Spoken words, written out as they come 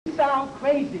sound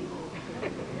crazy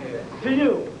to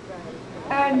you.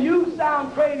 And you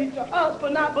sound crazy to us for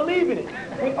not believing it,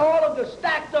 with all of the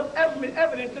stacked up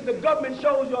evidence that the government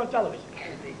shows you on television.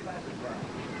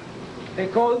 They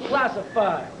call it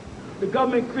classified. The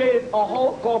government created a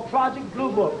whole called Project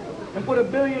Blue Book and put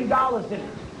 $1 billion in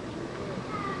it.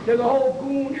 There's a whole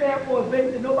goon Air Force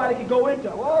base that nobody can go into.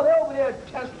 Well, they're over there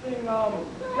testing, no,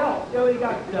 they already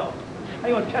got, no.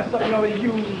 They gonna test something already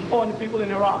used on the people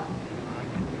in Iraq.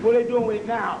 What are they doing with it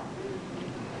now?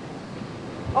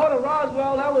 Oh, the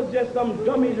Roswell, that was just some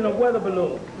dummies in a weather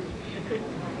balloon.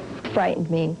 Frightened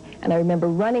me, and I remember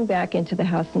running back into the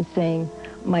house and saying,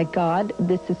 my God,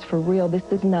 this is for real, this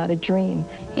is not a dream.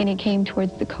 And it came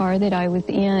towards the car that I was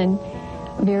in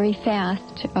very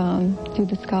fast through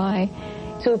the sky.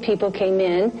 2 people came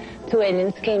in, 2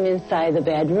 aliens came inside the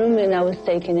bedroom, and I was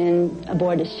taken in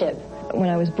aboard the ship. When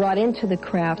I was brought into the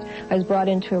craft, I was brought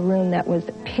into a room that was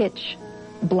pitch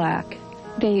black.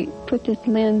 They put this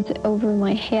lens over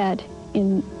my head,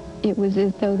 and it was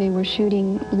as though they were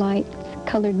shooting lights,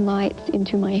 colored lights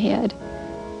into my head.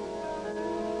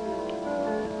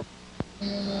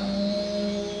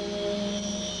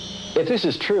 If this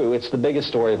is true, it's the biggest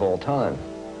story of all time.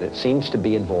 It seems to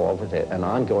be involved with an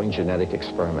ongoing genetic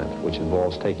experiment, which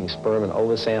involves taking sperm and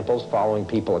ova samples, following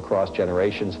people across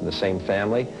generations in the same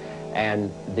family,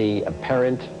 and the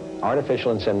apparent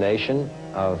artificial insemination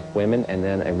of women and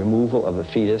then a removal of the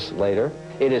fetus later.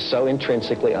 It is so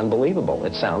intrinsically unbelievable.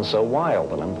 It sounds so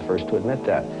wild, and I'm the first to admit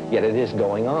that. Yet it is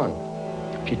going on.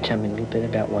 Could you tell me a little bit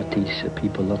about what these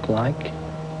people look like?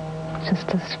 Just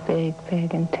those big,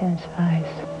 big, intense eyes.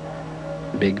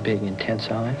 Big, big, intense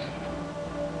eyes?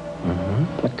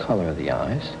 Mm-hmm. What color are the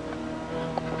eyes?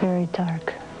 Very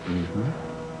dark.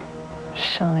 Mm-hmm.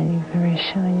 Shiny, very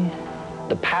shiny.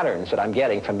 The patterns that I'm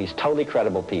getting from these totally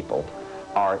credible people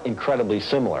are incredibly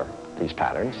similar, these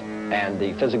patterns, and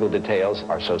the physical details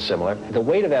are so similar. The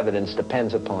weight of evidence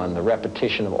depends upon the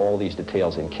repetition of all these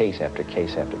details in case after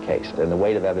case after case, and the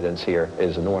weight of evidence here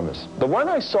is enormous. The one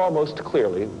I saw most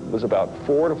clearly was about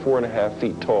 4 to 4.5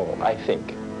 feet tall, I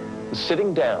think.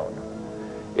 Sitting down,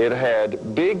 it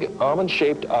had big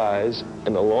almond-shaped eyes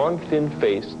and a long, thin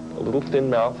face, a little thin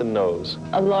mouth and nose.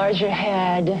 A larger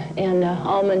head and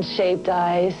almond-shaped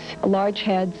eyes. Large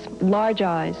heads, large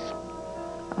eyes,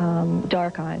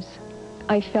 dark eyes.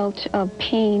 I felt a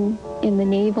pain in the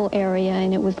navel area,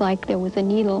 and it was like there was a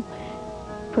needle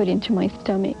put into my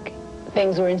stomach.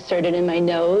 Things were inserted in my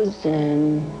nose,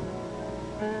 and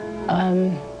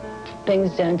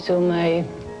things down to my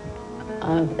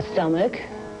stomach.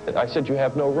 I said, you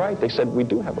have no right. They said, we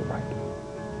do have a right.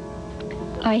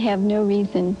 I have no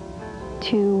reason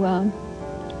to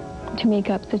make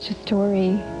up such a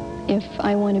story. If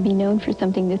I want to be known for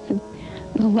something, this is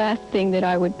the last thing that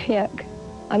I would pick.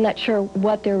 I'm not sure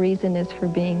what their reason is for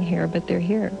being here, but they're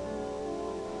here.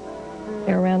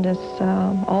 They're around us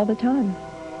all the time.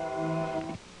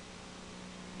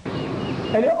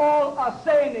 And they all are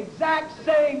saying the exact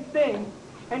same thing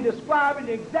and describing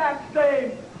the exact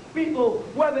same people,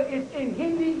 whether it's in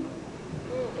Hindi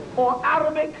or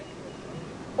Arabic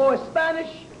or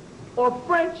Spanish or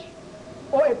French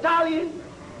or Italian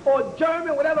or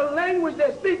German, whatever language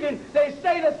they're speaking, they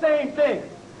say the same thing.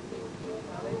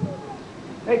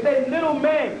 They say little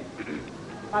men.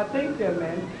 I think they're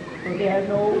men, but they have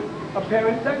no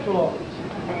apparent sexual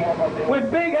organs.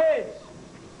 With big heads.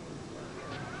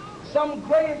 Some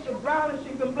grayish or brownish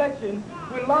in complexion,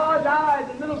 with large eyes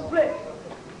and little slits.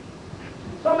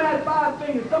 Some had 5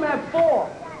 fingers, some had 4.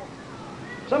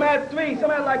 Some had 3,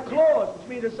 some had like claws, which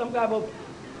means there's some kind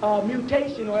of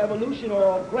mutation or evolution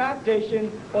or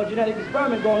graftation or genetic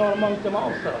experiment going on amongst them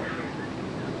also.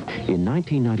 In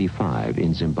 1995,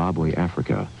 in Zimbabwe,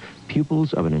 Africa,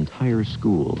 pupils of an entire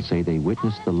school say they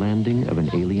witnessed the landing of an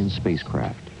alien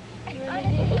spacecraft.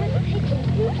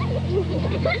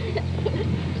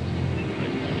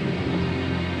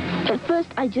 At first,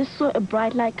 I just saw a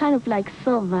bright light, kind of like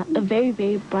silver, a very,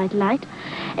 very bright light.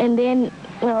 And then,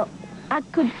 well, I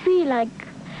could see like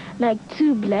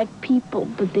 2 black people,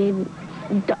 but they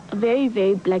very,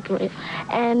 very black.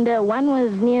 And one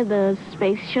was near the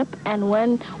spaceship, and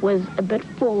one was a bit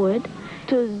forward.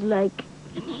 It was like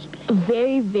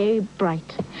very, very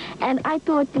bright. And I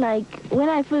thought, like, when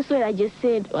I first saw it, I just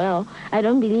said, well, I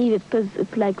don't believe it, because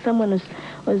it's like someone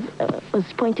was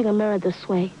pointing a mirror this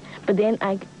way. But then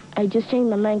I just changed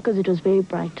my mind because it was very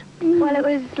bright. Well, it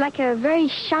was like a very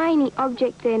shiny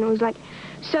object then. It was like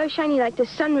so shiny, like the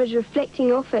sun was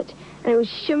reflecting off it, and it was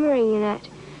shimmering in it.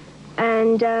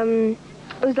 And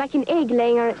it was like an egg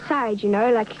laying on its side, you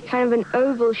know, like kind of an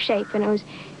oval shape, and it was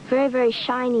very, very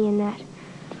shiny in that.